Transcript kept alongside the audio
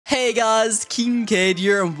Hey guys, King Kid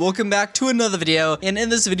here and welcome back to another video. And in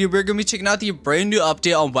this video we're going to be checking out the brand new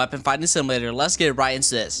update on Weapon Fighting Simulator. Let's get right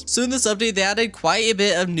into this. So in this update they added quite a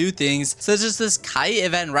bit of new things, such as this kite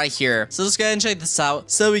event right here. So let's go ahead and check this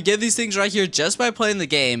out. So we get these things right here just by playing the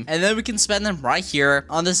game, and then we can spend them right here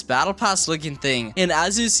on this battle pass looking thing. And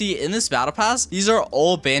as you see in this battle pass, these are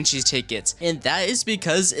all Banshee tickets, and that is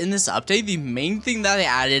because in this update the main thing that they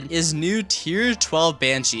added is new tier 12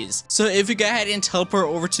 Banshees. So if we go ahead and teleport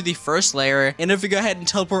over to the first layer, and if we go ahead and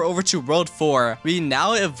teleport over to world 4, we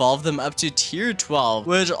now evolve them up to tier 12,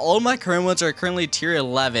 which all my current ones are currently tier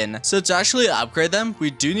 11. So to actually upgrade them,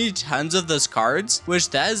 we do need tons of those cards, which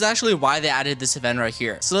that is actually why they added this event right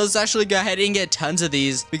here. So let's actually go ahead and get tons of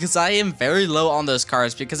these, because I am very low on those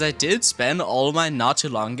cards because I did spend all of mine not too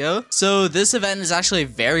long ago. So this event is actually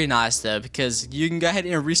very nice though, because you can go ahead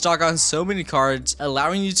and restock on so many cards,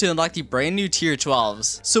 allowing you to unlock the brand new tier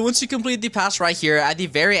 12s. So once you complete the pass right here, at the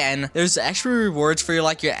very end there's extra rewards for your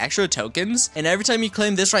extra tokens, and every time you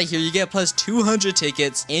claim this right here you get plus 200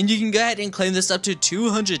 tickets, and you can go ahead and claim this up to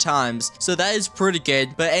 200 times. So that is pretty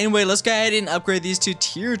good. But anyway, let's go ahead and upgrade these to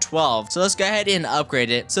tier 12. So let's go ahead and upgrade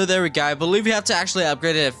it. So there we go. I believe we have to actually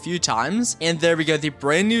upgrade it a few times, and there we go, the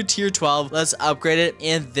brand new tier 12. Let's upgrade it,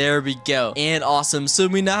 and there we go. And awesome. So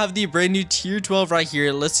we now have the brand new tier 12 right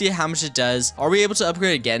here. Let's see how much it does. Are we able to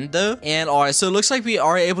upgrade again though? And alright, so it looks like we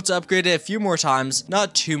are able to upgrade it a few more times,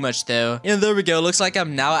 not too much though. And there we go. Looks like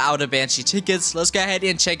I'm now out of Banshee tickets. Let's go ahead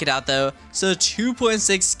and check it out though. So 2.6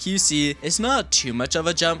 QC is not too much of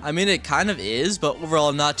a jump. I mean, it kind of is, but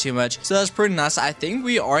overall not too much. So that's pretty nice. I think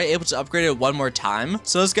we are able to upgrade it one more time.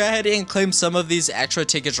 So let's go ahead and claim some of these extra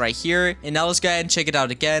tickets right here. And now let's go ahead and check it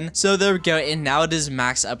out again. So there we go. And now it is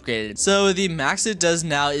max upgraded. So the max it does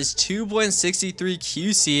now is 2.63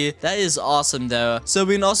 QC. That is awesome though. So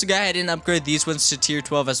we can also go ahead and upgrade these ones to tier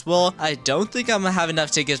 12 as well. I don't think I'm gonna have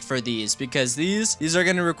enough tickets for these, because these are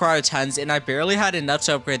gonna require tons, and I barely had enough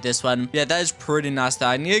to upgrade this one. Yeah, that is pretty nice though.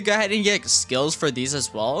 I need to go ahead and get skills for these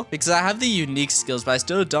as well, because I have the unique skills but I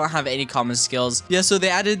still don't have any common skills. Yeah, so they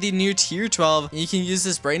added the new tier 12, and you can use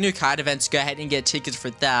this brand new kite event to go ahead and get tickets for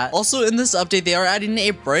that. Also in this update they are adding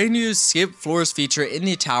a brand new skip floors feature in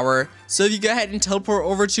the tower. So if you go ahead and teleport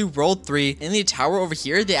over to world 3, in the tower over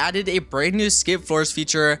here they added a brand new skip floors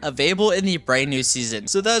feature available in the brand new season.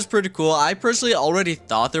 So that is pretty cool. I personally already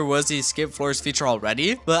thought there was a skip floors feature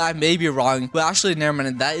already, but I may be wrong. But actually never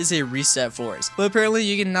mind, that is a reset floors. But apparently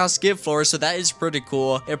you can now skip floors, so that is pretty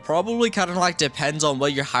cool. It probably kind of depends on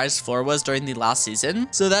what your highest floor was during the last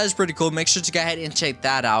season. So that is pretty cool. Make sure to go ahead and check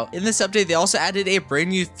that out. In this update they also added a brand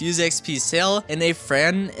new Fuse XP sale and a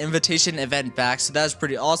friend invitation event back. So that is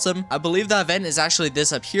pretty awesome. I believe the event is actually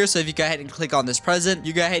this up here, so if you go ahead and click on this present,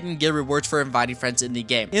 you go ahead and get rewards for inviting friends in the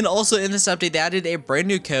game. And also in this update they added a brand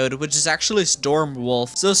new code, which is actually Storm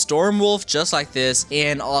Wolf. So Storm Wolf just like this,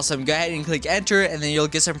 and awesome. Go ahead and click enter, and then you'll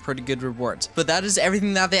get some pretty good rewards. But that is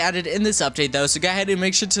everything that they added in this update though, so go ahead and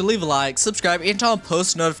make sure to leave a like, subscribe, and turn on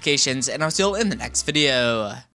post notifications, and I'll see you all in the next video.